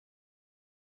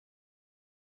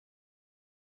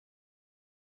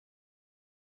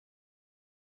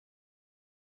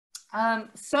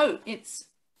So it's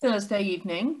Thursday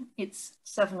evening, it's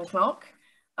 7 o'clock.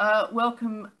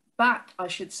 Welcome back, I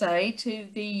should say, to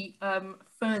the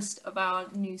first of our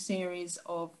new series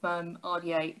of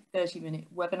RDA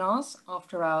 30-minute webinars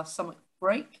after our summer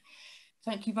break.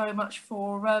 Thank you very much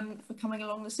for coming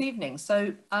along this evening.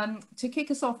 So to kick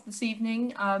us off this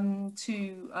evening,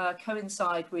 to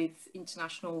coincide with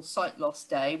International Sight Loss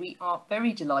Day, we are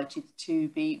very delighted to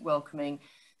be welcoming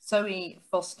Zoe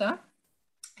Foster,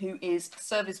 who is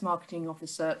Service Marketing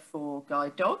Officer for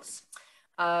Guide Dogs.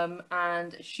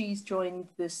 And she's joined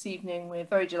this evening. We're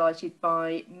very delighted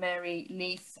by Mary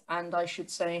Leith, and I should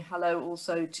say hello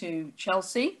also to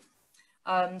Chelsea.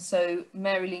 So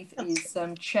Mary Leith is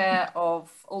chair of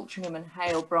Altrincham and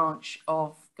Hale branch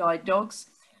of Guide Dogs.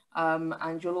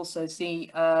 And you'll also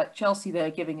see Chelsea there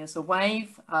giving us a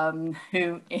wave,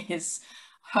 who is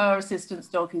her assistant's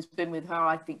dog, who's been with her,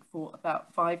 I think, for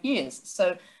about 5 years.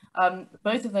 So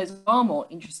both of those are more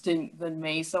interesting than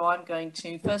me. So I'm going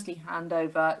to firstly hand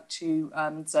over to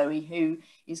Zoe, who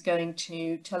is going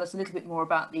to tell us a little bit more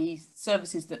about the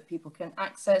services that people can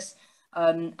access,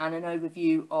 and an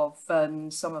overview of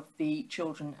some of the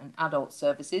children and adult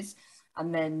services.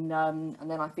 And then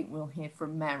I think we'll hear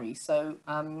from Mary. So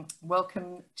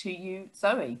welcome to you,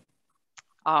 Zoe.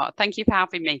 Oh, thank you for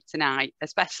having me tonight,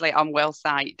 especially on World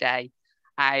Sight Day.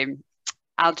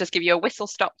 I'll just give you a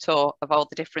whistle-stop tour of all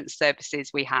the different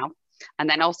services we have, and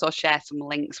then also share some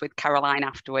links with Caroline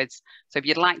afterwards. So if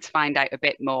you'd like to find out a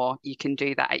bit more, you can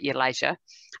do that at your leisure.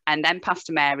 And then pass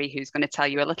to Mary, who's going to tell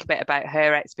you a little bit about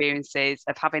her experiences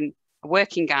of having a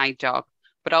working guide dog,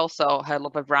 but also her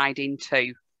love of riding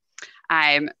too.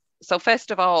 So first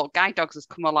of all, Guide Dogs has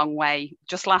come a long way.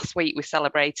 Just last week, we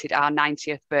celebrated our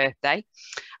 90th birthday,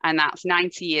 and that's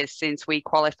 90 years since we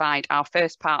qualified our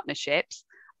first partnerships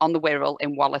on the Wirral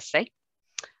in Wallasey.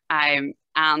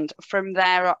 And from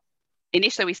there,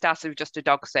 initially we started with just a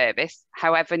dog service.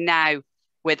 However, now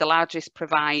we're the largest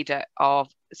provider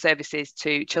of services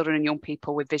to children and young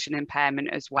people with vision impairment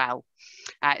as well.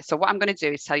 So what I'm going to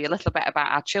do is tell you a little bit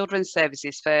about our children's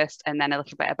services first, and then a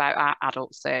little bit about our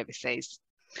adult services.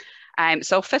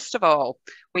 So first of all,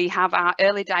 we have our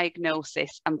early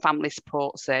diagnosis and family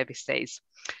support services,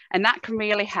 and that can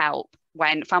really help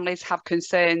when families have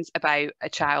concerns about a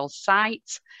child's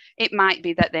sight. It might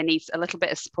be that they need a little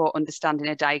bit of support understanding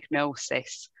a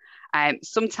diagnosis.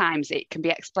 Sometimes it can be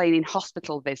explaining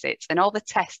hospital visits and all the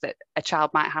tests that a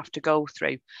child might have to go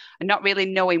through, and not really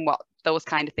knowing what those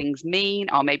kind of things mean,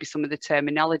 or maybe some of the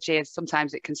terminology.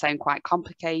 Sometimes it can sound quite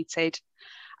complicated.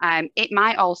 It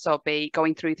might also be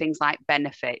going through things like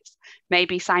benefits,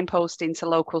 maybe signposting to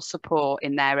local support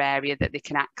in their area that they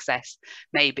can access.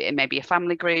 Maybe it may be a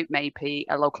family group, maybe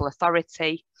a local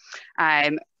authority,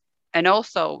 and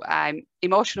also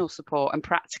emotional support and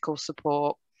practical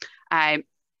support.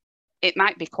 It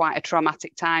might be quite a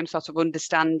traumatic time, sort of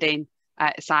understanding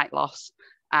sight loss,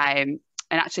 and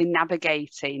actually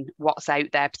navigating what's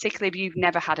out there, particularly if you've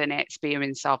never had any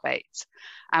experience of it.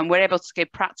 And we're able to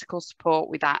give practical support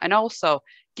with that, and also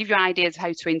give you ideas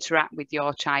how to interact with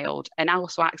your child, and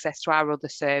also access to our other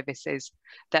services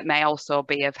that may also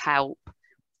be of help.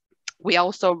 We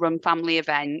also run family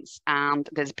events, and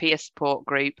there's a peer support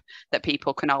group that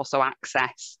people can also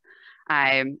access.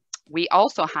 We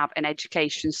also have an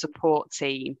education support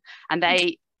team, and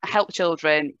they help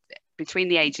children between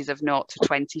the ages of 0 to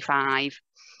 25.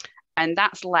 And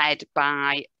that's led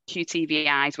by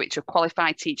QTVIs, which are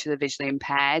qualified teachers of visually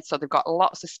impaired. So they've got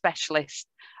lots of specialist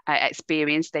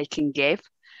experience they can give.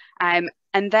 And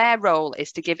their role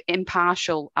is to give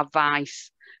impartial advice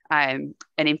and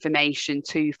information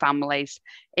to families.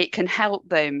 It can help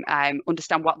them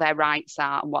understand what their rights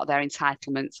are and what their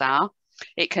entitlements are.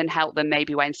 It can help them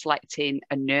maybe when selecting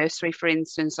a nursery, for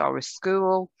instance, or a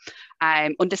school,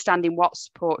 understanding what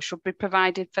support should be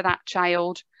provided for that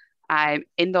child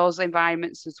in those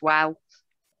environments as well.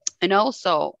 And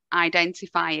also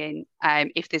identifying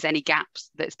if there's any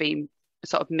gaps that's been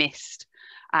sort of missed.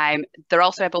 They're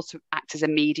also able to act as a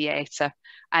mediator,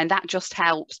 and that just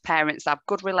helps parents have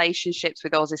good relationships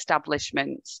with those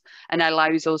establishments, and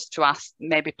allows us to ask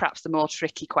maybe perhaps the more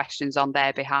tricky questions on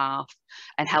their behalf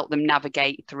and help them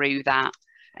navigate through that.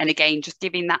 And again, just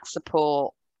giving that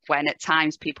support when at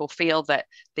times people feel that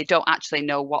they don't actually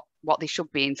know what they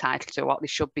should be entitled to, what they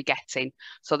should be getting.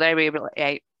 So they're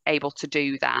able to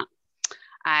do that.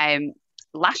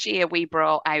 Last year, we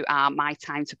brought out our My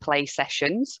Time to Play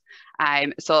sessions.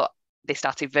 So they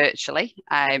started virtually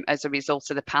as a result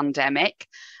of the pandemic,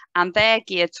 and they're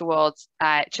geared towards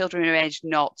children who are aged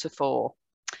 0 to 4.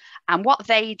 And what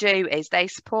they do is they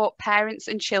support parents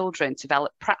and children to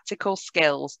develop practical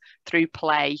skills through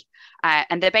play.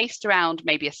 And they're based around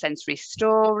maybe a sensory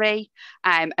story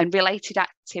and related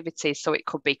activities. So it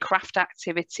could be craft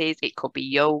activities, it could be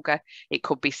yoga, it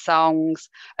could be songs,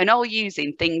 and all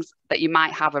using things that you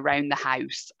might have around the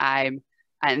house and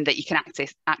that you can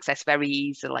access very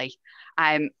easily.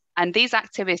 And these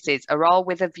activities are all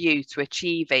with a view to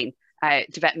achieving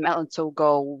developmental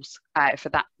goals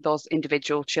for those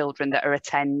individual children that are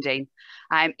attending.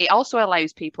 It also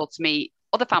allows people to meet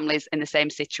other families in the same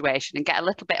situation and get a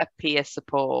little bit of peer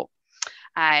support.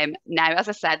 Now, as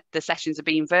I said, the sessions are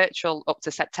being virtual up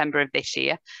to September of this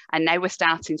year, and now we're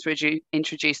starting to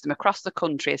introduce them across the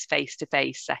country as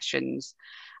face-to-face sessions.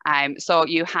 So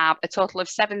you have a total of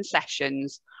 7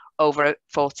 sessions over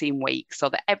 14 weeks, so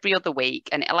that every other week,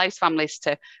 and it allows families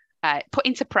to put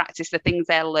into practice the things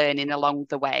they're learning along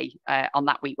the way on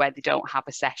that week where they don't have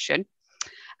a session.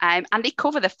 And they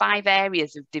cover the 5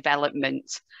 areas of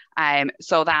development.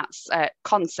 So that's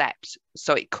concept.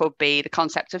 So it could be the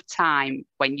concept of time,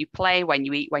 when you play, when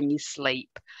you eat, when you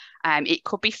sleep. It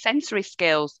could be sensory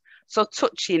skills. So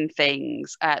touching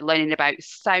things, learning about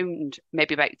sound,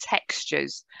 maybe about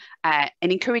textures, and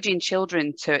encouraging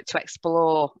children to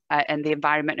explore and the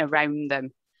environment around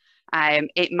them.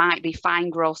 It might be fine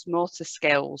gross motor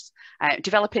skills,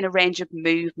 developing a range of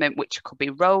movement, which could be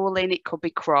rolling, it could be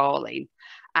crawling.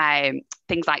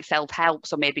 Things like self-help,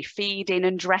 so maybe feeding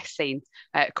and dressing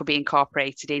could be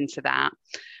incorporated into that.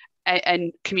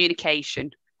 And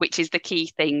communication, which is the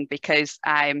key thing, because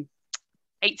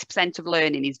 80% of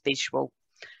learning is visual.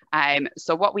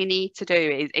 So what we need to do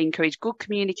is encourage good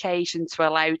communication to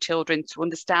allow children to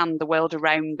understand the world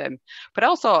around them, but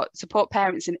also support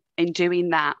parents in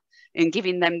doing that and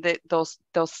giving them those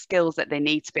skills that they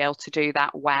need to be able to do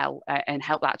that well and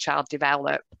help that child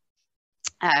develop.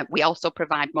 We also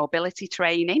provide mobility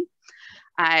training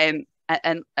and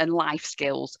life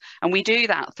skills. And we do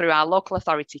that through our local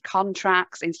authority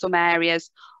contracts in some areas,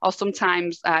 or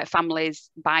sometimes families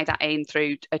buy that in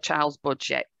through a child's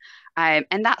budget.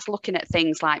 And that's looking at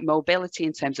things like mobility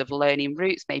in terms of learning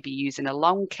routes, maybe using a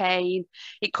long cane.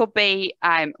 It could be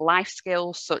life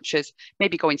skills such as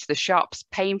maybe going to the shops,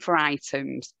 paying for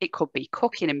items. It could be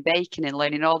cooking and baking and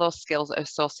learning all those skills that are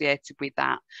associated with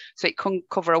that. So it can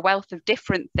cover a wealth of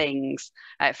different things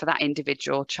for that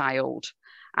individual child.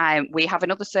 We have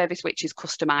another service which is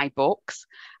Custom iBooks,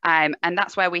 and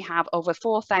that's where we have over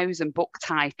 4,000 book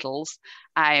titles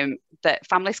that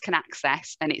families can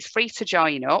access, and it's free to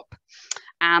join up.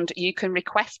 And you can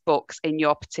request books in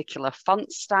your particular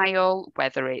font style,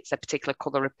 whether it's a particular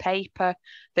colour of paper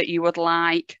that you would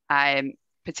like,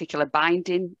 particular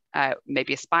binding,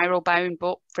 maybe a spiral bound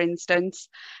book, for instance,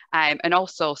 and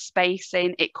also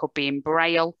spacing. It could be in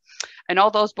Braille, and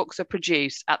all those books are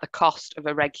produced at the cost of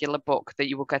a regular book that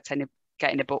you will get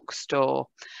in a bookstore.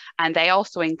 And they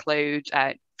also include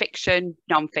fiction,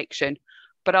 non-fiction,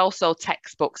 but also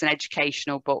textbooks and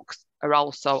educational books are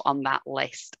also on that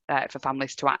list for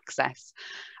families to access.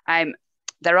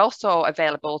 They're also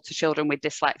available to children with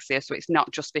dyslexia, so it's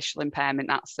not just visual impairment,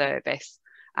 that service.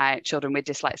 Children with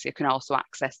dyslexia can also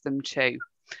access them too.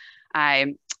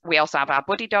 We also have our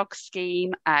Buddy Dog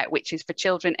scheme, which is for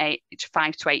children aged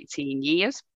 5 to 18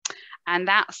 years. And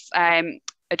that's a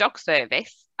dog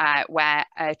service where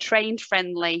a trained,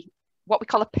 friendly, what we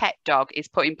call a pet dog is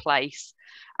put in place.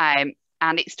 And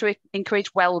it's to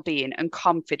encourage well-being and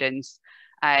confidence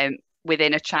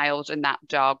within a child and that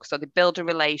dog. So they build a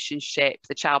relationship.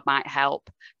 The child might help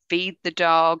feed the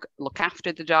dog, look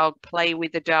after the dog, play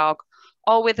with the dog,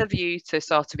 all with a view to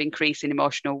sort of increasing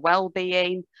emotional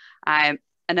well-being and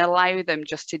allow them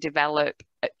just to develop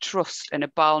a trust and a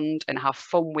bond and have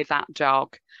fun with that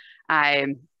dog.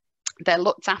 They're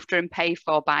looked after and paid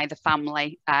for by the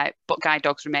family, but Guide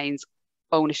Dogs remains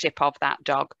ownership of that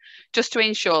dog, just to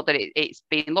ensure that it's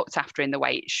being looked after in the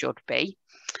way it should be.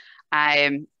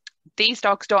 These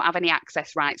dogs don't have any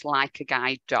access rights like a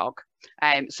guide dog.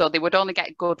 So they would only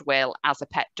get goodwill as a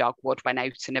pet dog would when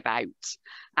out and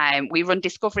about. We run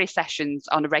discovery sessions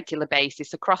on a regular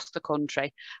basis across the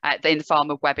country in the form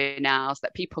of webinars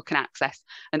that people can access,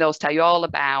 and those tell you all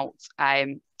about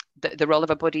the role of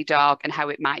a buddy dog and how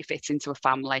it might fit into a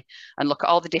family, and look at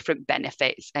all the different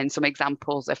benefits and some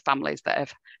examples of families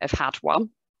that have had one.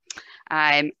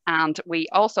 And we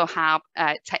also have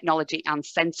technology and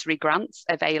sensory grants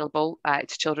available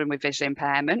to children with visual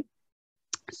impairment.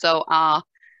 So our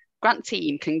grant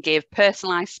team can give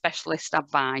personalised specialist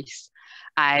advice,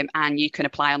 and you can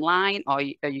apply online or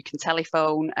you can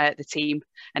telephone the team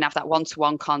and have that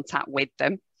one-to-one contact with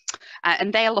them.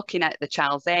 And they're looking at the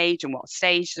child's age and what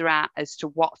stage they're at as to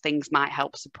what things might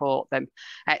help support them.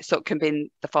 So it can be in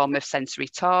the form of sensory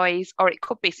toys, or it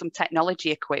could be some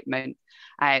technology equipment.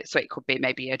 So it could be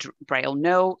maybe a braille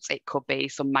note, it could be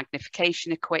some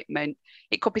magnification equipment,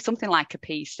 it could be something like a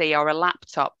PC or a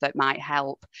laptop that might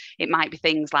help. It might be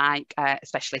things like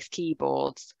specialist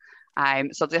keyboards.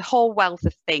 So the whole wealth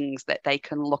of things that they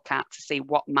can look at to see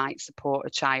what might support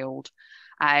a child.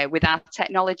 With our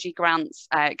technology grants,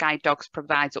 Guide Dogs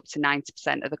provides up to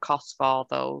 90% of the cost for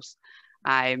those.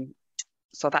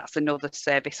 So that's another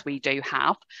service we do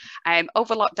have.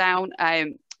 Over lockdown,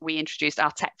 we introduced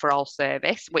our Tech for All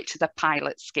service, which is a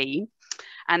pilot scheme.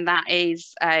 And that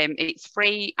is, it's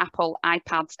free Apple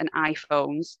iPads and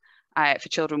iPhones for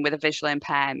children with a visual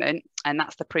impairment. And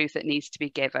that's the proof that needs to be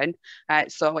given.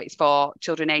 So it's for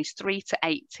children aged 3 to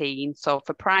 18. So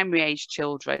for primary age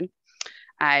children,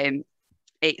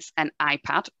 it's an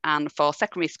iPad, and for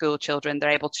secondary school children, they're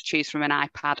able to choose from an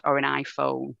iPad or an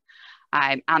iPhone.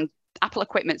 And Apple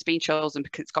equipment's been chosen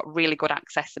because it's got really good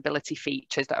accessibility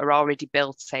features that are already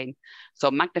built in,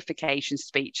 so magnification,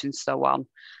 speech, and so on.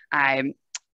 And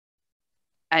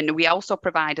we also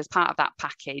provide, as part of that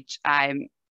package,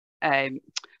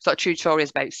 sort of tutorials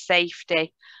about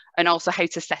safety and also how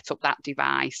to set up that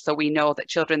device. So we know that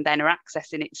children then are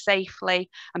accessing it safely,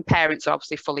 and parents are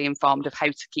obviously fully informed of how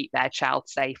to keep their child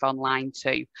safe online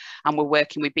too. And we're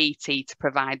working with BT to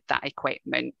provide that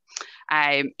equipment.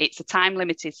 It's a time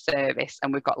limited service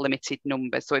and we've got limited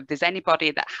numbers. So if there's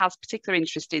anybody that has particular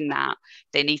interest in that,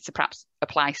 they need to perhaps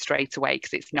apply straight away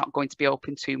because it's not going to be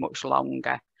open too much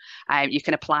longer. You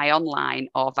can apply online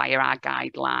or via our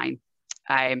guideline.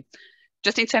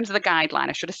 Just in terms of the guideline,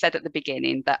 I should have said at the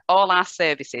beginning that all our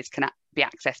services can be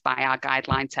accessed by our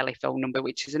guideline telephone number,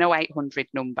 which is an 0800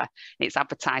 number. It's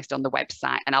advertised on the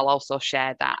website, and I'll also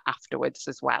share that afterwards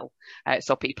as well,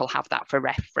 so people have that for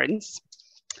reference.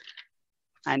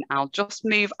 And I'll just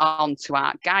move on to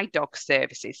our guide dog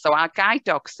services. So our guide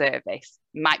dog service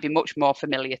might be much more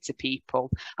familiar to people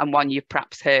and one you've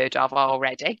perhaps heard of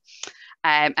already.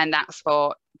 And that's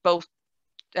for both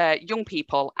young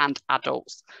people and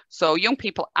adults. So young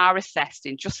people are assessed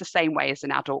in just the same way as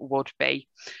an adult would be,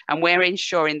 and we're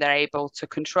ensuring they're able to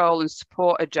control and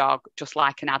support a dog just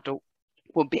like an adult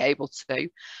would be able to.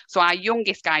 So our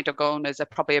youngest guide dog owners are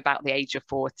probably about the age of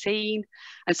 14,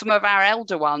 and some of our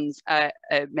elder ones are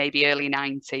maybe early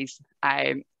 90s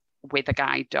with a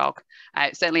guide dog.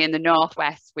 Certainly in the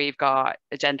Northwest, we've got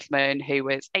a gentleman who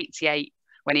was 88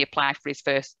 when he applied for his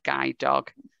first guide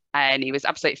dog. And he was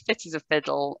absolutely fit as a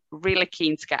fiddle, really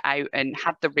keen to get out and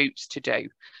had the routes to do.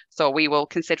 So we will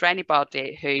consider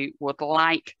anybody who would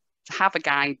like to have a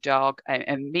guide dog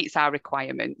and meets our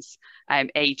requirements.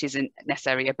 Age isn't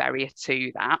necessarily a barrier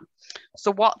to that.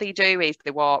 So what they do is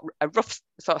they walk a rough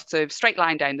sort of straight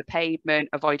line down the pavement,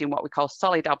 avoiding what we call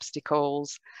solid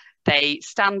obstacles. They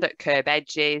stand at curb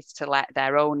edges to let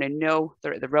their owner know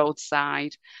they're at the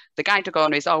roadside. The guide dog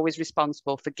owner is always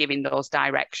responsible for giving those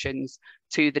directions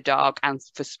to the dog and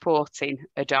for supporting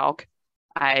a dog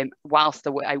whilst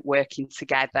they're out working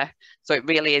together. So it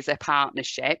really is a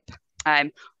partnership.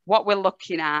 What we're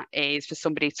looking at is for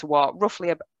somebody to walk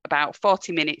roughly about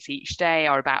 40 minutes each day,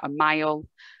 or about a mile,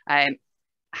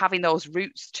 having those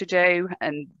routes to do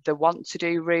and the want to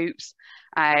do routes,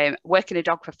 working a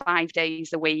dog for 5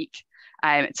 days a week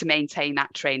to maintain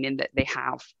that training that they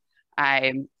have.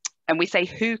 And we say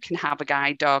who can have a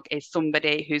guide dog is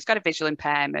somebody who's got a visual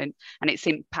impairment and it's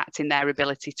impacting their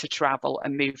ability to travel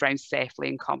and move around safely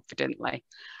and confidently.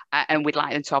 And we'd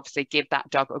like them to obviously give that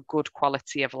dog a good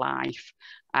quality of life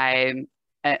and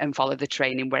follow the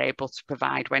training we're able to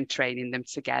provide when training them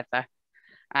together.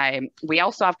 We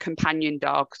also have companion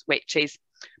dogs, which is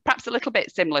perhaps a little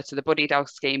bit similar to the buddy dog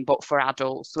scheme, but for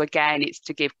adults. So again, it's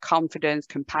to give confidence,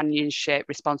 companionship,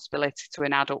 responsibility to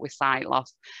an adult with sight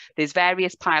loss. There's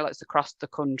various pilots across the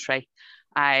country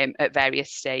at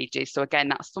various stages. So again,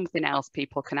 that's something else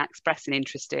people can express an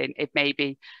interest in. If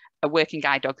maybe a working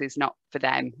guide dog is not for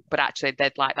them, but actually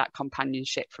they'd like that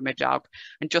companionship from a dog.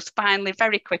 And just finally,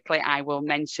 very quickly, I will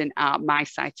mention our My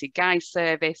Sighted Guide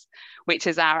service, which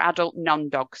is our adult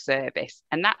non-dog service.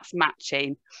 And that's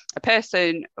matching a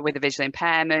person with a visual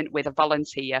impairment with a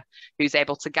volunteer who's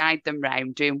able to guide them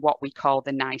around doing what we call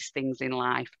the nice things in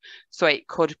life. So it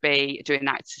could be doing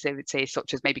activities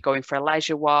such as maybe going for a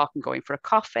leisure walk and going for a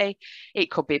coffee.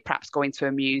 It could be perhaps going to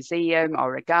a museum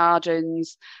or a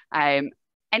gardens.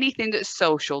 Anything that's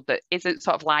social that isn't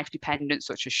sort of life dependent,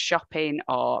 such as shopping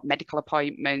or medical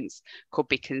appointments, could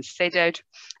be considered.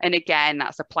 And again,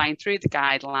 that's applying through the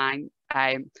guideline.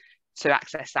 to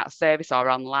access that service or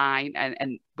online,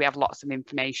 and we have lots of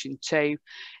information too.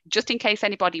 Just in case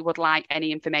anybody would like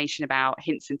any information about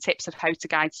hints and tips of how to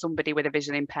guide somebody with a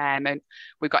visual impairment,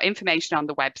 we've got information on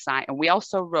the website, and we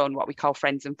also run what we call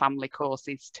friends and family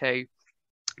courses too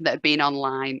that have been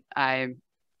online, and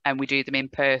we do them in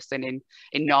person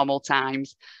in normal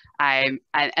times. And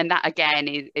that again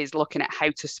is looking at how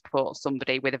to support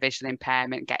somebody with a visual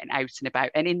impairment, getting out and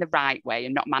about and in the right way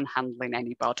and not manhandling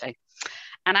anybody.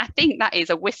 And I think that is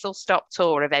a whistle-stop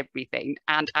tour of everything.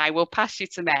 And I will pass you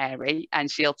to Mary, and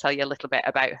she'll tell you a little bit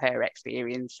about her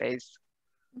experiences.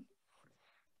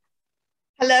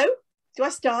 Hello, do I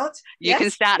start? You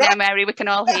can start now, Mary. We can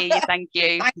all hear you. Thank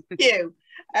you. Thank you.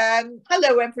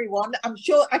 Hello, everyone. I'm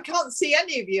sure I can't see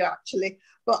any of you actually,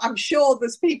 but I'm sure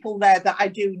there's people there that I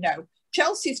do know.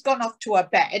 Chelsea's gone off to her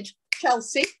bed.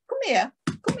 Chelsea, come here.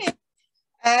 Come here.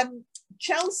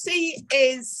 Chelsea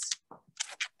is...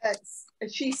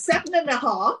 she's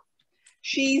 7.5.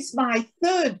 She's my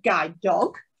third guide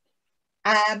dog,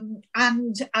 and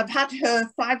I've had her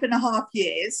 5.5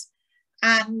 years,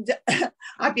 and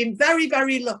I've been very,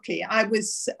 very lucky. I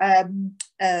was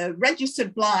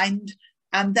registered blind,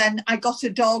 and then I got a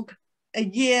dog a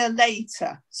year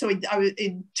later. So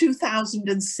in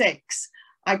 2006,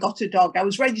 I got a dog. I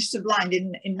was registered blind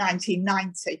in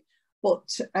 1990,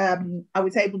 but I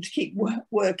was able to keep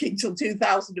working till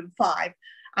 2005.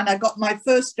 And I got my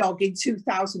first dog in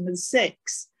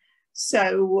 2006.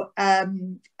 So,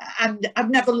 and I've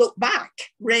never looked back,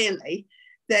 really.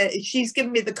 She's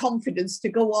given me the confidence to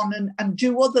go on and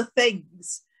do other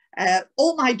things.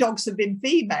 All my dogs have been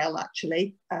female,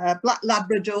 actually. Black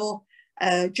Labrador,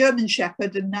 German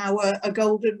Shepherd, and now a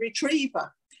Golden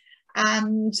Retriever.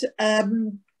 And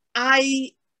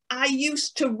I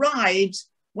used to ride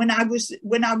when I was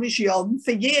young.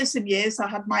 For years and years, I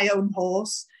had my own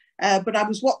horse. But I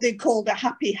was what they called a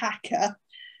happy hacker.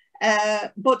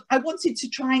 But I wanted to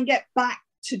try and get back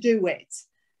to do it,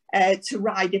 to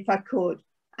ride if I could.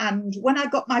 And when I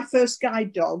got my first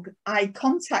guide dog, I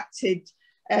contacted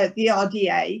the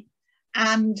RDA,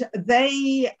 and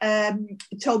they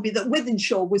told me that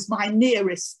Wythenshawe was my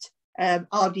nearest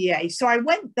RDA. So I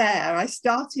went there, I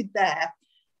started there,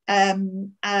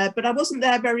 but I wasn't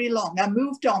there very long. I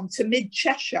moved on to Mid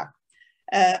Cheshire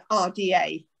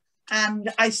RDA.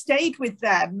 And I stayed with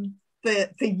them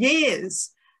for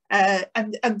years,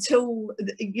 and until,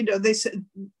 you know, they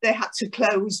had to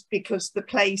close because the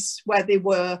place where they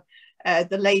were,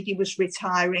 the lady was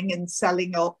retiring and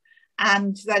selling up,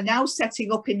 and they're now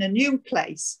setting up in a new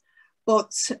place.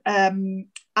 But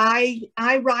I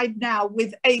ride now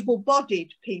with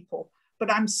able-bodied people, but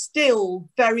I'm still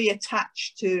very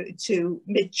attached to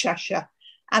Mid Cheshire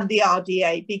and the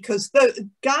RDA, because the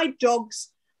guide dogs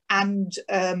and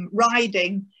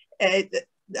riding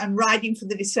for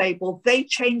the disabled, they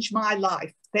changed my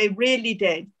life. They really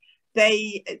did.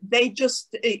 They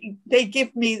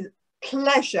give me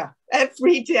pleasure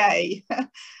every day.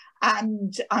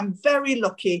 And I'm very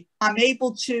lucky. I'm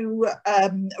able to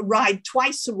ride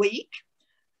twice a week.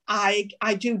 I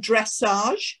do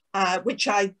dressage, which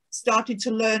I started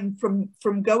to learn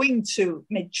from going to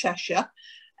Mid Cheshire.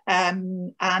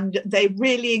 And they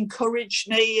really encouraged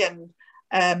me, and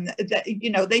you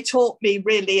know, they taught me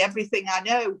really everything I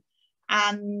know.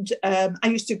 And I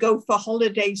used to go for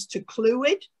holidays to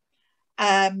Clwyd.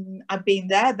 I've been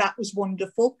there, that was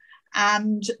wonderful.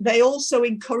 And they also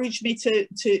encouraged me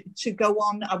to go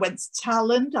on. I went to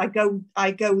Talland,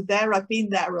 I go there, I've been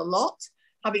there a lot,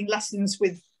 having lessons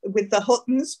with the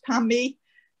Huttons, Pammy,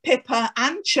 Pippa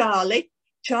and Charlie.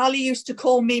 Charlie used to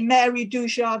call me Mary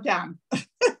Dujardin,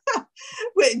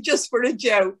 just for a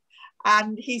joke.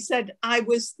 And he said I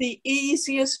was the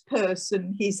easiest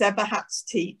person he's ever had to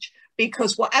teach,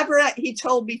 because whatever he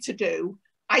told me to do,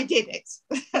 I did it.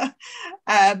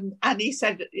 And he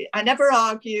said, I never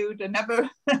argued, I never,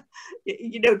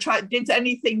 you know, did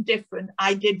anything different.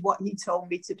 I did what he told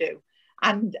me to do.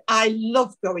 And I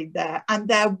love going there, and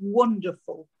they're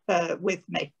wonderful with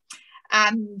me.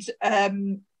 And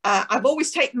I've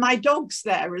always taken my dogs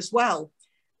there as well.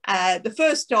 The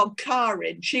first dog,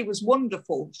 Karin, she was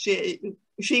wonderful.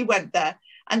 She went there,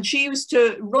 and she used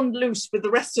to run loose with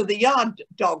the rest of the yard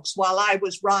dogs while I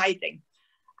was riding.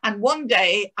 And one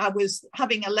day I was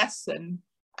having a lesson,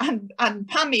 and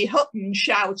Pammy Hutton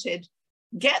shouted,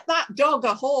 "Get that dog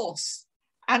a horse."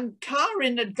 And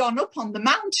Karin had gone up on the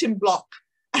mountain block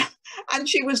and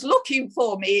she was looking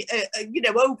for me, you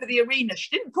know, over the arena.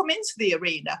 She didn't come into the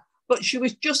arena, but she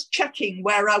was just checking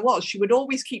where I was. She would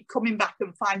always keep coming back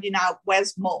and finding out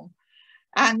where's mum.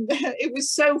 And it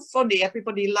was so funny.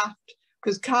 Everybody laughed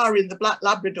because Karen, the black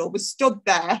Labrador, was stood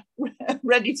there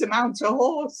ready to mount a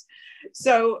horse.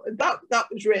 So that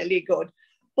was really good.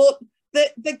 But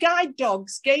the guide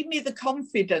dogs gave me the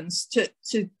confidence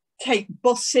to take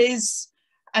buses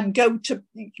and go to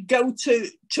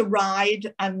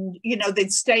ride, and you know,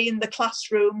 they'd stay in the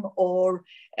classroom or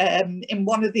in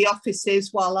one of the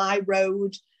offices while I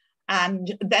rode,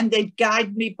 and then they'd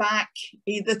guide me back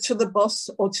either to the bus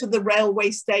or to the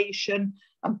railway station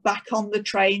and back on the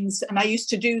trains, and I used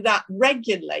to do that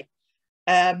regularly.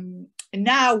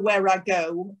 Now where I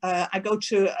go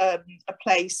to a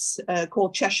place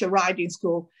called Cheshire Riding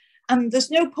School, and there's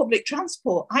no public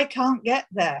transport. I can't get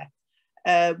there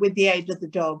with the aid of the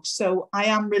dog. So I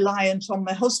am reliant on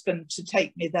my husband to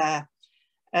take me there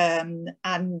and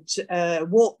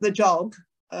walk the dog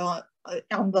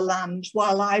on the land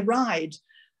while I ride.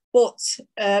 But,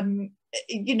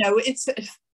 you know,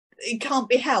 it can't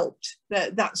be helped.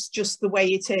 That's just the way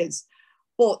it is.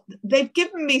 But they've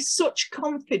given me such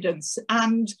confidence,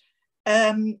 and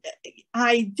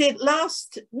I did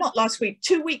not last week,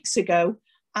 2 weeks ago,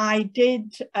 I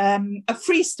did a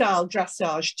freestyle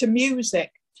dressage to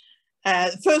music,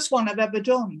 the first one I've ever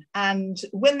done. And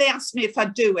when they asked me if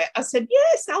I'd do it, I said,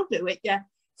 yes, I'll do it, yeah,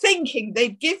 thinking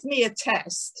they'd give me a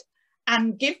test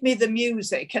and give me the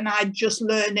music and I'd just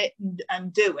learn it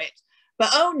and do it. But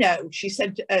oh no, she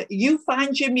said, you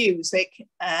find your music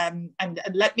and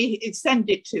let me send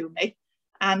it to me.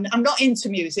 And I'm not into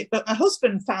music, but my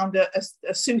husband found a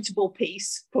suitable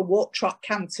piece for walk, trot,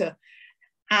 canter.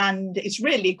 And it's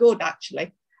really good,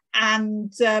 actually.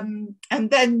 And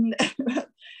then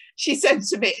she said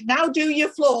to me, now do your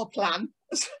floor plan.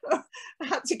 So I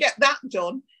had to get that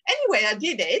done. Anyway, I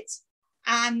did it.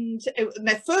 And it was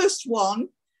my first one.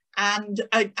 And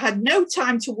I had no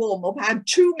time to warm up. I had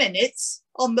 2 minutes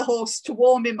on the horse to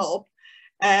warm him up.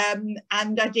 And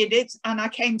I did it. And I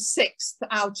came 6th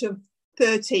out of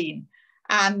 13.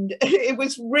 And it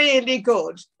was really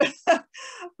good.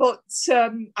 But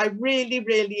I really,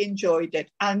 really enjoyed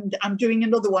it. And I'm doing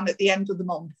another one at the end of the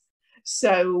month.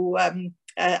 So I'm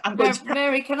going to...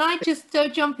 Mary, can I just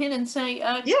jump in and say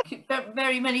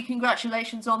very many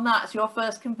congratulations on that. It's your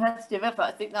first competitive effort.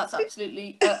 I think that's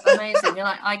absolutely amazing. And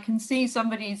I can see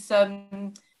somebody's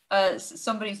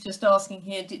just asking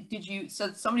here, did you,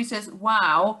 so somebody says,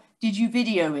 wow, did you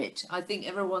video it? I think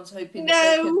everyone's hoping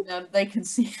that they can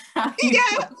see how you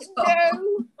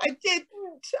no,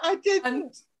 I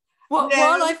didn't. While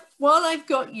I've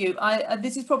got you,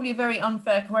 this is probably a very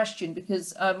unfair question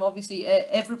because obviously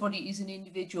everybody is an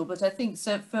individual, but I think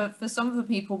so for some of the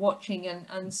people watching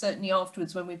and certainly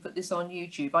afterwards when we put this on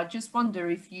YouTube, I just wonder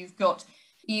if you've got,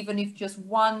 even if just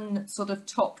one sort of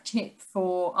top tip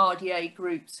for RDA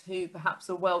groups who perhaps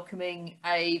are welcoming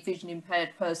a vision impaired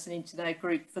person into their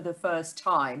group for the first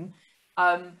time.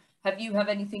 Have you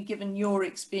anything, given your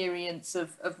experience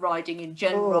of riding in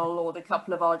general or the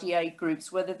couple of RDA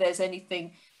groups, whether there's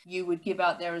anything you would give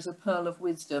out there as a pearl of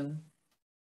wisdom?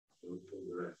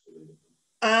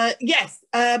 Yes.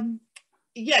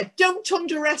 Yeah, don't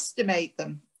underestimate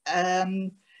them.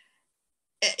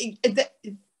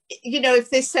 You know,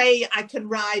 if they say I can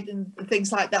ride and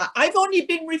things like that. I've only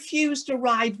been refused a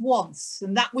ride once,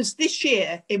 and that was this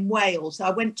year in Wales. I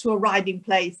went to a riding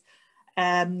place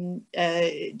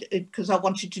because I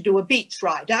wanted to do a beach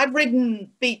ride. I've ridden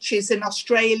beaches in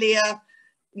Australia,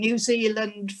 New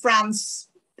Zealand, France,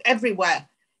 everywhere,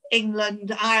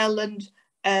 England, Ireland,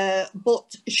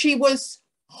 but she was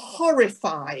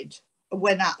horrified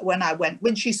when I went.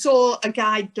 When she saw a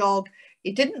guide dog,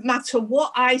 it didn't matter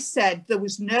what I said, there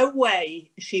was no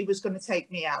way she was going to take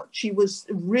me out. She was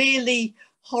really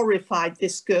horrified,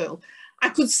 this girl. I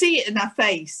could see it in her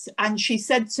face, and she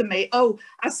said to me, oh,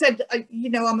 I said, you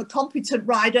know, I'm a competent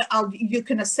rider. You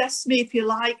can assess me if you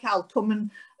like. I'll come and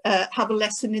have a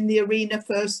lesson in the arena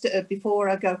first before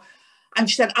I go. And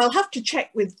she said, I'll have to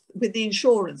check with the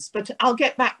insurance, but I'll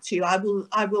get back to you. I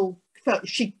will.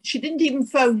 She didn't even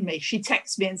phone me. She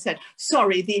texted me and said,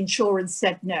 sorry, the insurance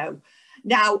said no.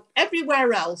 Now,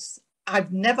 everywhere else,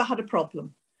 I've never had a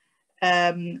problem.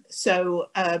 And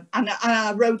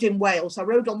I rode in Wales. I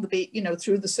rode on the beach, you know,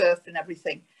 through the surf and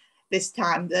everything this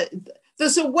time.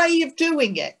 There's a way of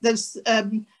doing it. There's,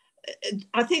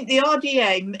 I think the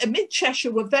RDA, Mid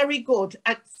Cheshire were very good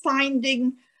at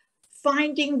finding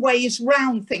ways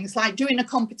round things, like doing a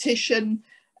competition.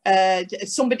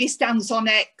 Somebody stands on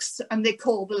X and they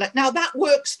call now that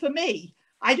works for me.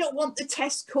 I don't want the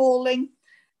test calling.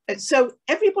 So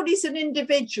everybody's an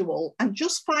individual, and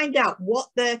just find out what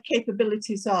their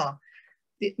capabilities are.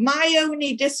 My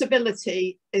only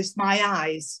disability is my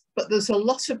eyes, but there's a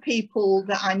lot of people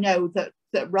that I know that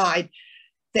ride.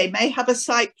 They may have a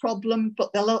sight problem,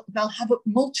 but they'll have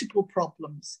multiple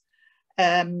problems.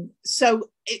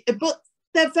 But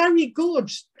they're very good.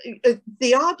 The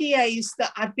RDAs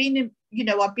that I've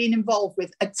been involved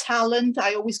with, a talent.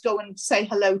 I always go and say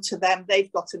hello to them.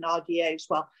 They've got an RDA as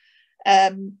well,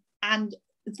 and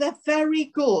they're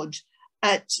very good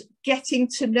at getting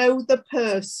to know the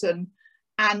person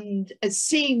and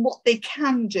seeing what they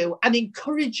can do and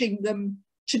encouraging them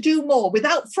to do more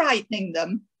without frightening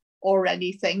them or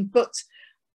anything. But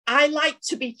I like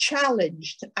to be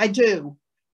challenged. I do.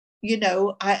 You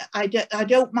know, I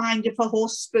don't mind if a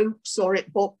horse spooks or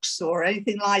it bucks or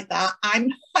anything like that.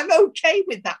 I'm okay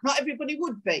with that. Not everybody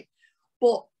would be,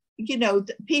 but you know,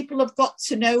 people have got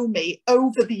to know me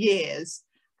over the years,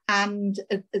 and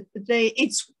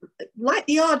it's like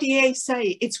the RDA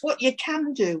say, it's what you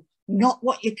can do, not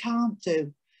what you can't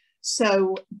do.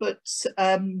 So, but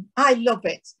I love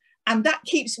it, and that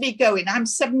keeps me going. I'm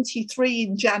 73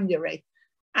 in January.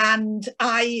 And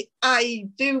I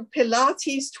do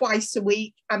Pilates twice a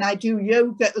week, and I do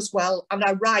yoga as well, and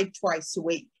I ride twice a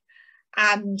week.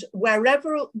 And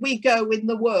wherever we go in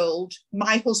the world,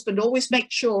 my husband always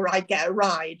makes sure I get a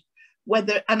ride.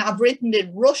 And I've ridden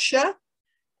in Russia.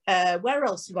 Where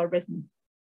else have I ridden?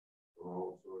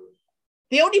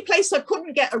 The only place I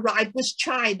couldn't get a ride was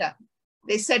China.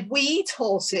 They said, we eat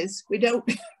horses, we don't,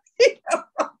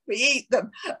 we eat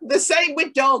them. The same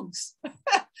with dogs.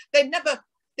 They never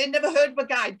heard of a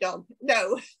guide dog.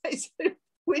 No,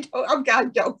 we don't have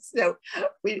guide dogs. No,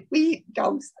 we eat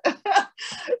dogs.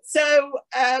 So,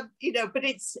 you know, but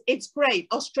it's great.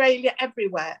 Australia,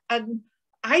 everywhere. And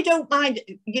I don't mind,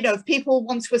 you know, if people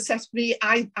want to assess me,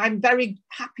 I'm very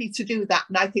happy to do that.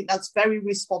 And I think that's very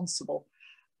responsible.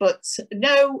 But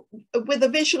no, with a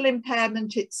visual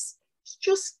impairment, it's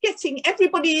just getting,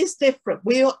 everybody is different.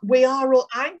 We are all,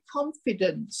 I'm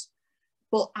confident.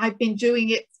 But I've been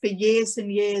doing it for years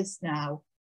and years now.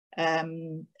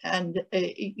 You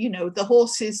know, the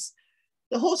horse has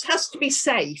to be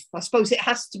safe. I suppose it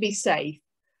has to be safe,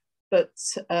 but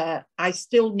I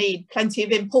still need plenty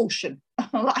of impulsion.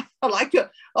 I like a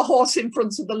horse in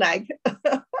front of the leg.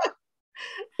 Yeah.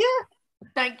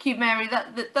 Thank you, Mary.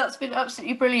 That's been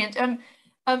absolutely brilliant.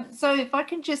 So if I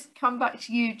can just come back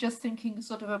to you, just thinking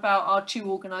sort of about our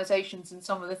two organisations and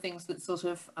some of the things that sort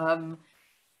of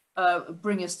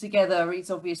bring us together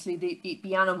is obviously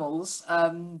the animals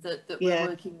that we're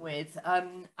working with,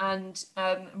 and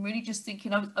I'm really just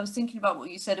thinking, I was thinking about what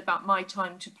you said about my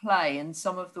time to play and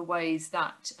some of the ways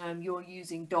that you're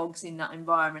using dogs in that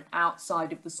environment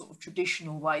outside of the sort of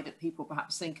traditional way that people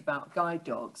perhaps think about guide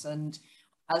dogs. And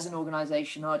as an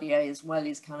organisation, RDA as well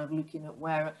is kind of looking at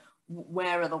where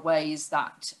are the ways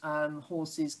that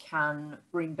horses can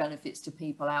bring benefits to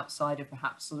people outside of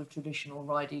perhaps sort of traditional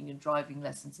riding and driving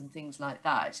lessons and things like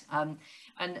that. And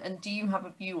do you have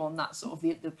a view on that sort of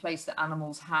the place that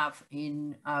animals have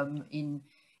in our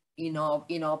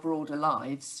broader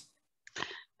lives?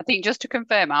 I think just to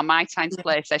confirm, our My Time to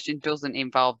Play session doesn't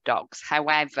involve dogs.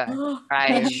 However,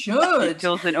 it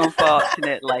doesn't,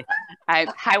 unfortunately.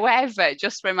 However,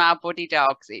 just from our buddy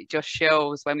dogs, it just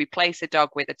shows when we place a dog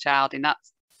with a child in that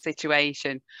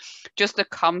situation, just the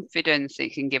confidence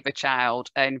it can give a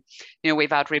child. And, you know, we've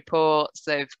had reports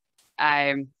of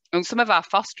and some of our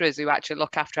fosterers who actually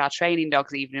look after our training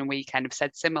dogs evening and weekend have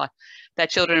said similar. Their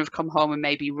children have come home and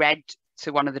maybe read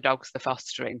to one of the dogs they're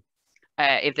fostering.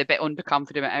 If they're a bit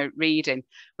underconfident at reading.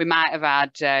 We might have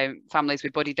had families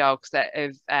with buddy dogs that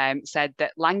have said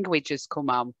that language has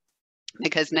come on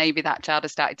because maybe that child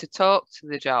has started to talk to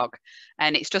the dog,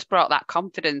 and it's just brought that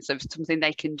confidence of something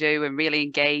they can do and really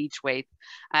engage with.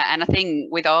 And I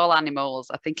think with all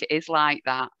animals, I think it is like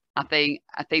that. I think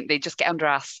they just get under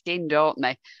our skin, don't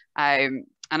they? And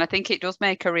I think it does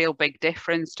make a real big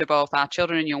difference to both our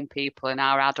children and young people and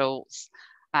our adults.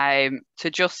 To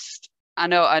just, I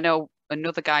know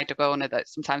another guide dog owner that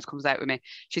sometimes comes out with me,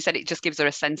 she said it just gives her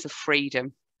a sense of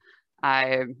freedom,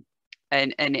 and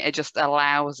it just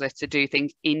allows her to do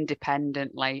things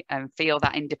independently and feel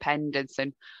that independence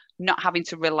and not having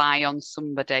to rely on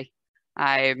somebody.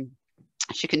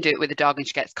 She can do it with a dog and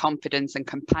she gets confidence and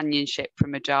companionship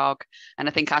from a dog. And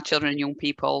I think our children and young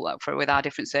people with our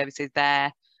different services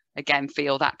there, again,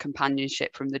 feel that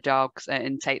companionship from the dogs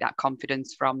and take that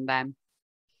confidence from them.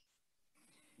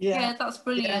 Yeah, that's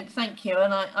brilliant. Yeah. Thank you.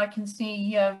 And I can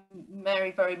see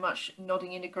Mary very much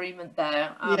nodding in agreement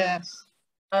there. Yes.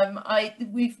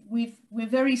 We're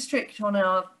very strict on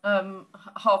our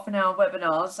half-an-hour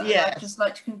webinars, and Yes. I'd just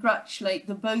like to congratulate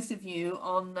the both of you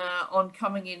on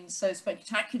coming in so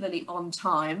spectacularly on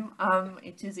time.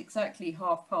 It is exactly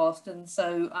past, and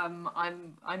so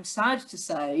I'm sad to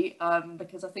say,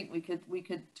 because I think we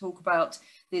could talk about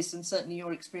this and certainly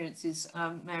your experiences,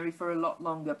 Mary, for a lot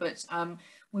longer, but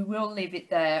we will leave it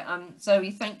there. Zoe,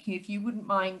 thank you. If you wouldn't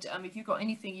mind, if you've got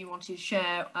anything you want to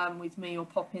share with me or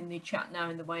pop in the chat now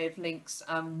in the way of links,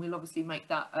 we'll obviously make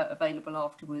that available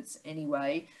afterwards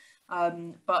anyway.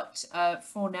 But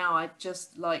for now, I'd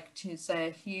just like to say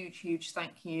a huge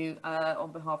thank you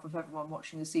on behalf of everyone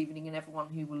watching this evening and everyone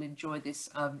who will enjoy this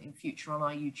in future on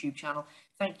our YouTube channel.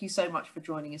 Thank you so much for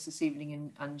joining us this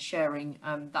evening and sharing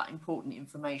that important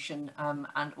information,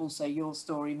 and also your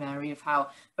story, Mary, of how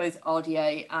both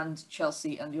RDA and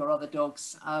Chelsea and your other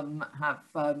dogs have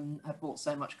brought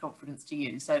so much confidence to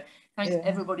you. So thanks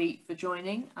everybody for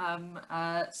joining.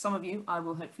 Some of you I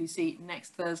will hopefully see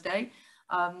next Thursday.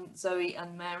 Zoe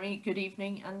and Mary, good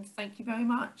evening and thank you very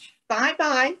much. Bye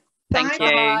bye. Thank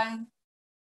you. Bye.